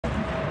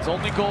His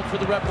only goal for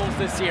the Red Bulls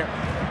this year.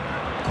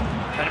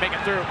 Trying to make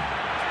it through.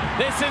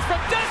 This is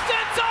from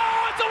distance.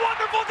 Oh, it's a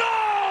wonderful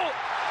goal!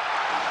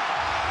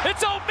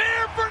 It's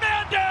Omir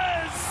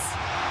Fernandez!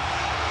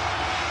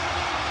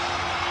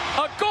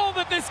 A goal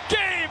that this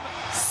game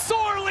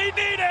sorely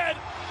needed.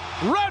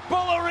 Red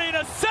Bull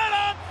Arena set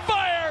on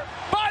fire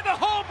by the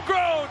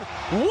homegrown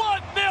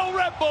 1-0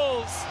 Red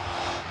Bulls.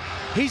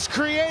 He's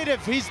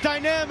creative, he's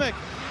dynamic,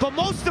 but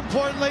most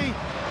importantly,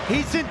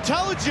 he's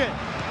intelligent.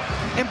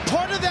 And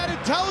part of that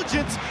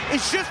intelligence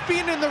is just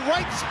being in the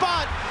right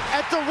spot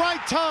at the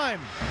right time.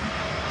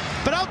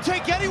 But I'll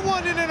take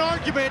anyone in an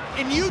argument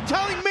in you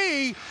telling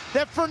me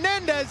that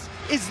Fernandez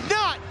is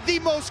not the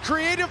most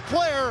creative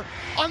player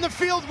on the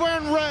field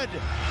wearing red.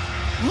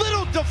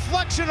 Little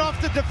deflection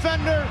off the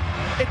defender,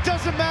 it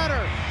doesn't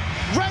matter.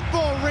 Red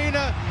Bull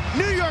Arena,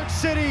 New York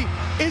City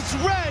is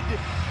red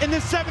in the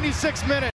 76th minute.